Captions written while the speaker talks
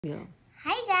Yeah.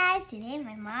 Hi guys, today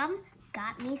my mom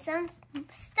got me some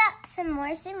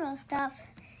more Cinnamoroll stuff.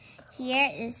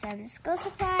 Here is some school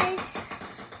supplies,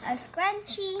 a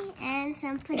scrunchie, and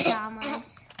some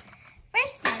pajamas.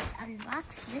 First, let's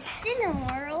unbox the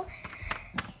Cinnamoroll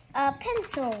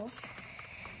pencils.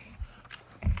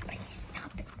 Please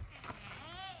stop it.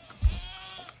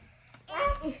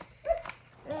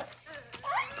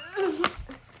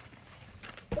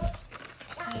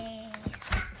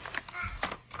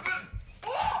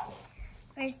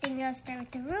 First thing, you'll start with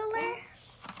the ruler,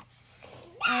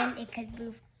 and it could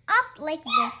move up like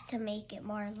this to make it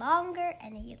more longer,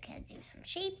 and then you can do some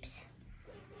shapes.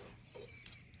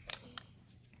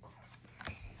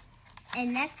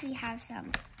 And next we have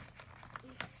some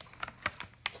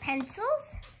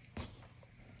pencils.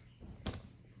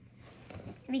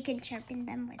 We can sharpen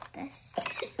them with this.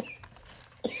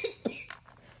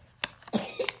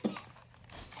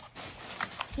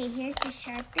 Okay, here's the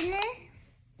sharpener.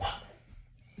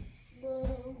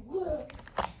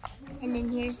 And then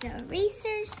here's the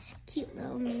erasers, cute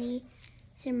little mini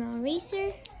Cinnamoroll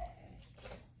eraser.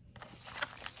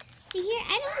 See here,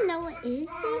 I don't know what is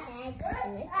this.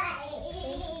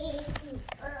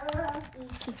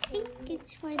 I think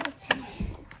it's for the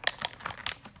pencil.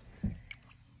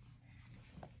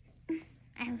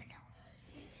 I don't know.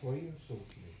 Why are you so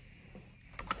cute?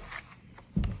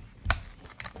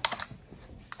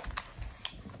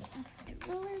 The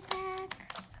ruler back.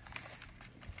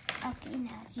 Okay,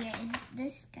 now here is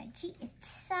this scrunchie. It's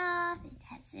soft, it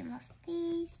has Cinnamoroll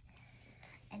space.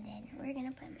 And then we're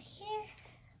gonna put my hair.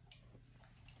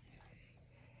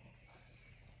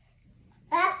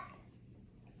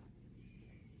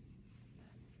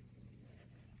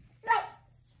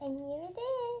 And here it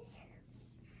is.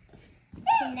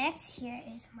 Okay, next here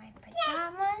is my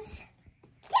pajamas.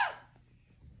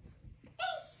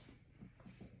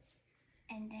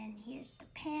 And then here's the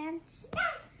pants.